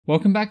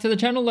Welcome back to the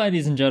channel,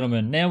 ladies and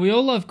gentlemen. Now, we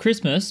all love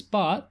Christmas,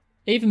 but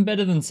even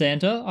better than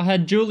Santa, I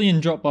had Jullian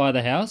drop by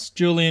the house.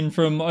 Jullian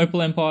from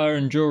Opal Empire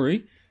and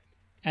Jewellery.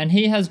 And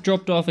he has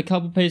dropped off a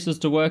couple pieces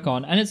to work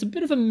on, and it's a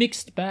bit of a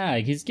mixed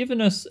bag. He's given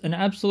us an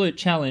absolute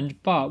challenge,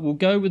 but we'll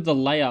go with the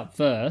layup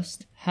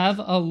first. Have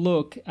a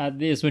look at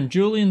this. When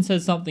Jullian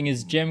says something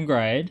is gem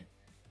grade,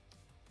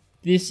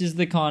 this is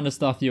the kind of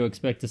stuff you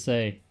expect to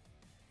see.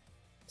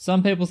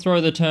 Some people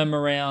throw the term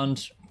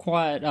around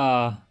quite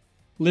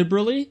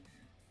liberally,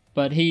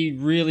 but he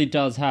really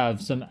does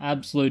have some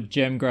absolute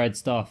gem grade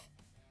stuff.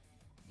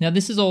 Now,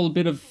 this is all a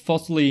bit of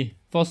fossily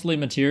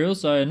material,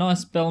 so a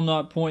nice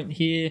belemnite point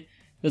here.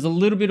 There's a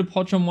little bit of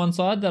potch on one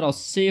side that I'll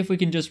see if we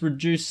can just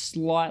reduce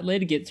slightly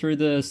to get through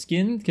the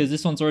skin, because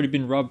this one's already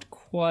been rubbed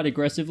quite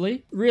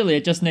aggressively. Really,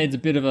 it just needs a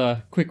bit of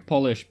a quick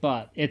polish,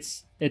 but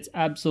it's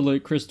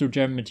absolute crystal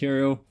gem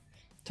material.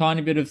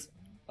 Tiny bit of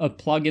a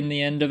plug in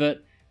the end of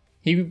it.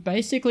 He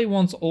basically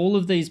wants all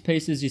of these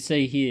pieces you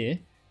see here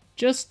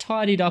just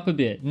tidied up a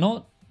bit,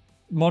 not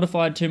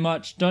modified too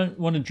much. Don't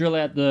want to drill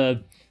out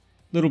the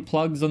little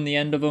plugs on the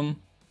end of them.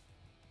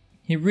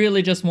 He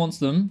really just wants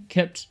them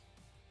kept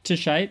to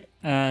shape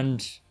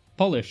and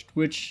polished,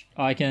 which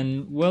I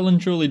can well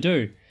and truly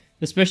do,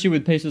 especially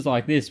with pieces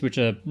like this, which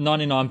are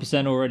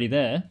 99% already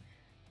there.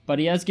 But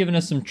he has given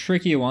us some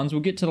trickier ones.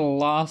 We'll get to the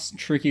last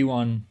tricky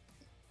one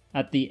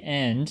at the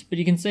end, but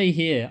you can see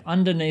here,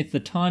 underneath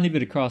the tiny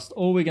bit of crust,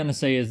 all we're going to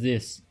see is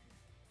this.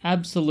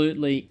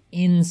 Absolutely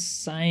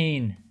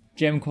insane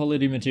gem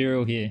quality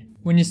material here.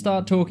 When you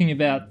start talking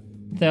about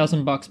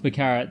 $1,000 per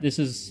carat, this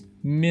is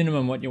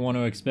minimum what you want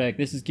to expect.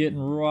 This is getting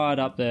right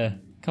up there.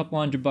 Couple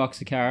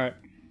 $100 a carat.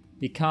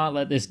 You can't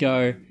let this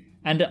go.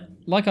 And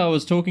like I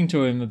was talking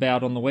to him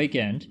about on the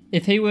weekend,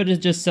 if he were to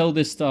just sell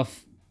this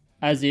stuff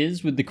as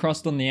is with the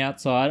crust on the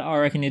outside, I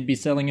reckon he'd be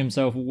selling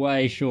himself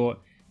way short.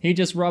 He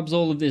just rubs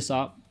all of this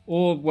up.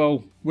 Or,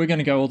 well, we're going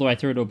to go all the way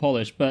through to a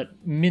polish,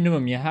 but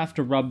minimum you have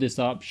to rub this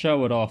up,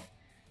 show it off.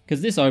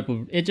 Because this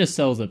opal, it just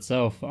sells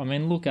itself. I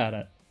mean, look at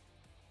it.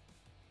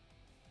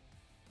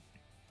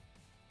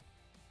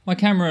 My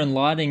camera and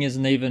lighting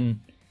isn't even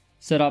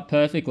set up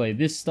perfectly.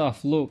 This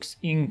stuff looks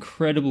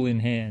incredible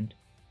in hand.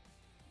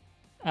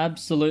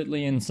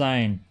 Absolutely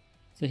insane.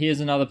 So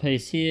here's another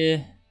piece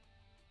here.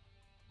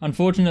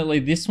 Unfortunately,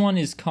 this one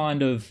is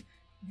kind of,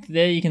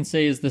 there you can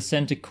see is the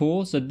center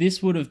core. So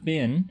this would have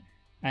been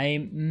a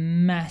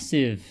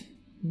massive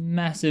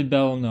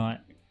belemnite,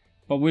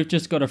 but we've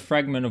just got a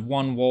fragment of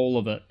one wall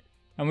of it,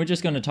 and we're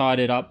just going to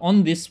tidy it up.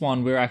 On this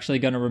one, we're actually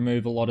going to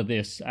remove a lot of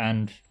this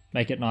and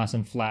make it nice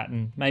and flat,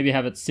 and maybe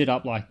have it sit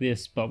up like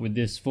this, but with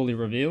this fully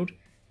revealed.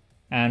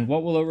 And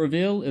what will it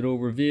reveal? It'll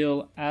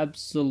reveal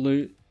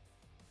absolute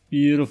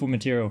beautiful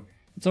material.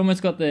 It's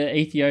almost got the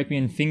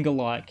Ethiopian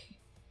finger-like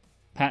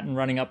pattern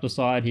running up the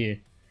side here.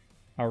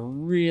 A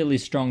really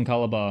strong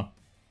color bar.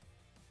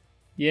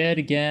 Yet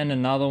again,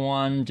 another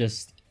one,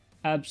 just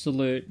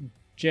absolute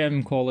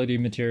gem quality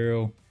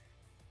material.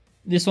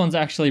 This one's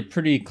actually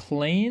pretty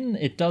clean.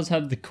 It does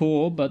have the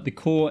core, but the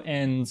core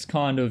ends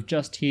kind of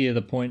just here,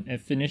 the point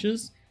it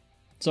finishes.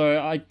 So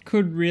I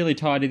could really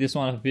tidy this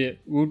one up a bit.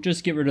 We'll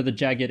just get rid of the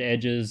jagged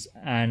edges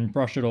and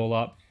brush it all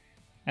up.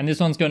 And this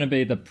one's going to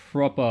be the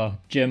proper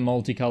gem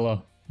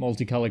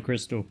multicolor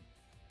crystal.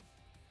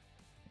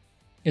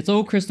 It's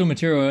all crystal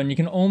material, and you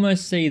can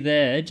almost see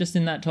there, just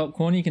in that top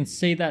corner, you can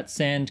see that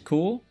sand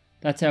core.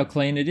 That's how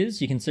clean it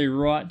is. You can see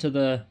right to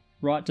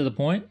the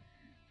point.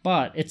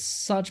 But it's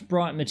such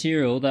bright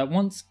material that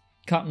once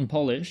cut and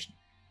polished,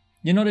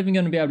 you're not even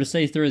going to be able to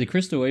see through the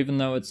crystal, even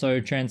though it's so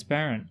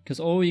transparent, because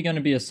all you're going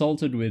to be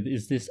assaulted with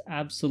is this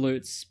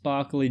absolute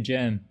sparkly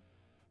gem.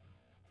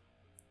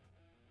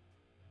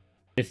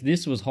 If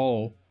this was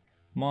whole,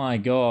 my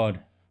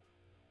God.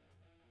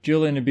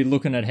 Jullian would be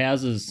looking at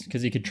houses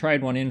because he could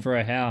trade one in for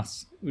a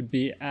house. It would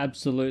be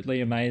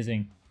absolutely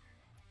amazing.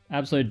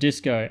 Absolute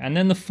disco. And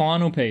then the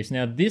final piece.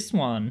 Now this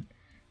one,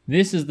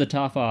 this is the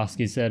tough ask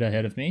he said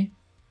ahead of me.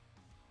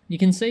 You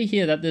can see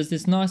here that there's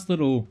this nice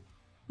little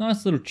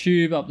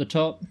tube up the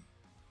top.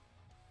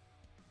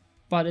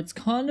 But it's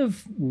kind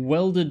of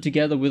welded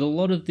together with a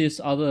lot of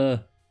this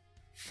other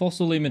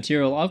fossily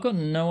material. I've got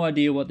no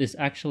idea what this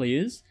actually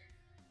is.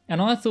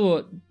 And I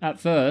thought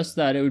at first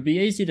that it would be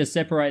easy to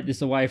separate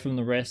this away from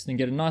the rest and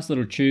get a nice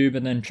little tube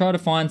and then try to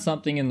find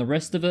something in the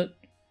rest of it.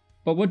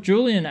 But what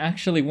Jullian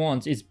actually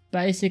wants is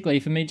basically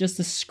for me just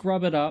to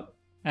scrub it up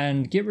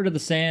and get rid of the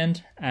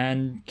sand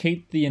and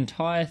keep the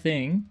entire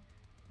thing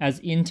as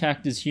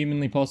intact as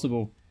humanly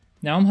possible.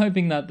 Now I'm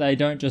hoping that they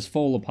don't just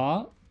fall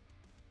apart,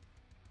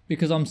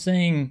 because I'm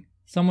seeing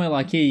somewhere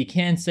like here, you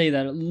can see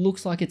that it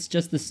looks like it's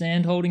just the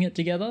sand holding it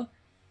together.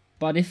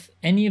 But if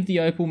any of the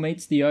opal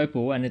meets the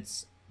opal and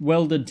it's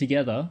welded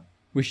together,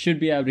 we should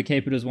be able to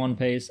keep it as one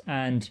piece.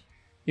 And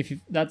if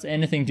that's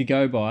anything to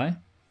go by,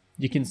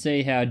 you can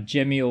see how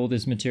gemmy all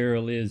this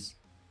material is.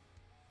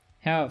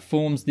 How it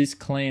forms this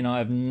clean, I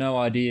have no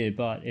idea,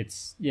 but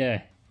it's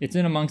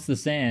in amongst the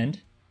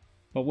sand.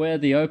 But where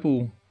the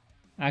opal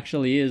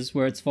actually is,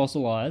 where it's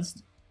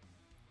fossilized,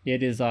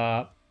 it is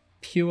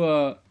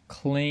pure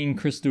clean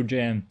crystal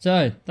gem.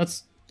 So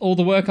that's all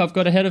the work I've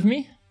got ahead of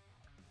me.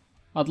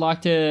 I'd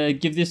like to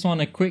give this one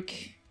a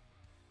quick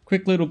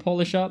little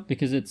polish up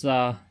because it's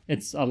a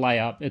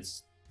layup.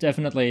 It's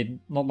definitely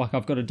not like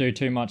I've got to do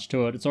too much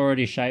to it. It's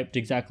already shaped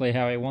exactly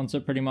how he wants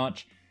it pretty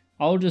much.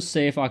 I'll just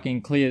see if I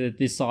can clear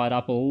this side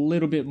up a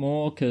little bit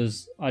more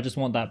because I just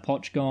want that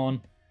potch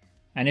gone.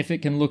 And if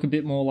it can look a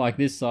bit more like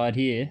this side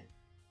here,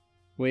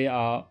 we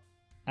are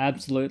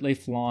absolutely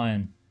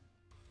flying.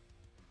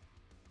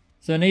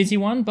 So an easy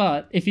one,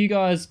 but if you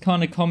guys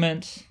kind of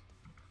comment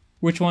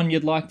which one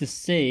you'd like to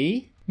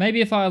see,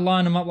 maybe if I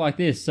line them up like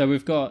this, so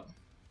we've got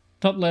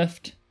top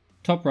left,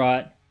 top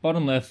right,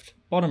 bottom left,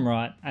 bottom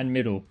right, and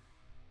middle.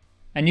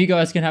 And you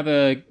guys can have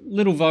a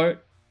little vote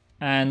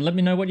and let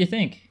me know what you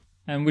think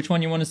and which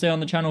one you want to see on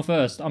the channel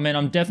first. I mean,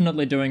 I'm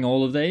definitely doing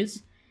all of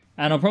these,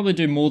 and I'll probably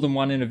do more than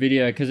one in a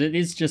video because it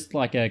is just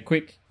like a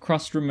quick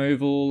crust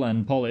removal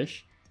and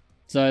polish.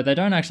 So they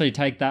don't actually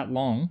take that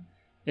long,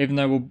 even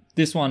though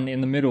this one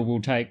in the middle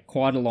will take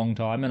quite a long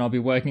time, and I'll be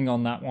working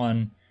on that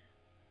one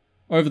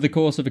over the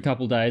course of a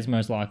couple days,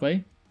 most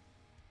likely.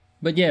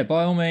 But yeah,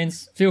 by all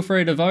means, feel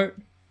free to vote.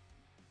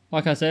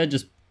 Like I said,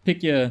 just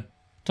pick your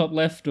top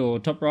left or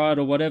top right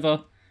or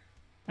whatever,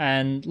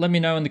 and let me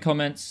know in the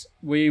comments.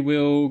 We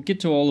will get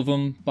to all of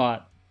them,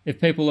 but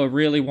if people are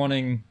really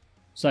wanting,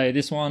 say,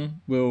 this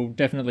one, we'll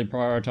definitely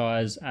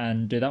prioritize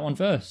and do that one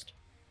first.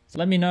 So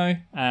let me know,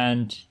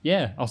 and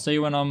yeah, I'll see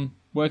you when I'm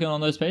working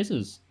on those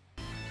pieces.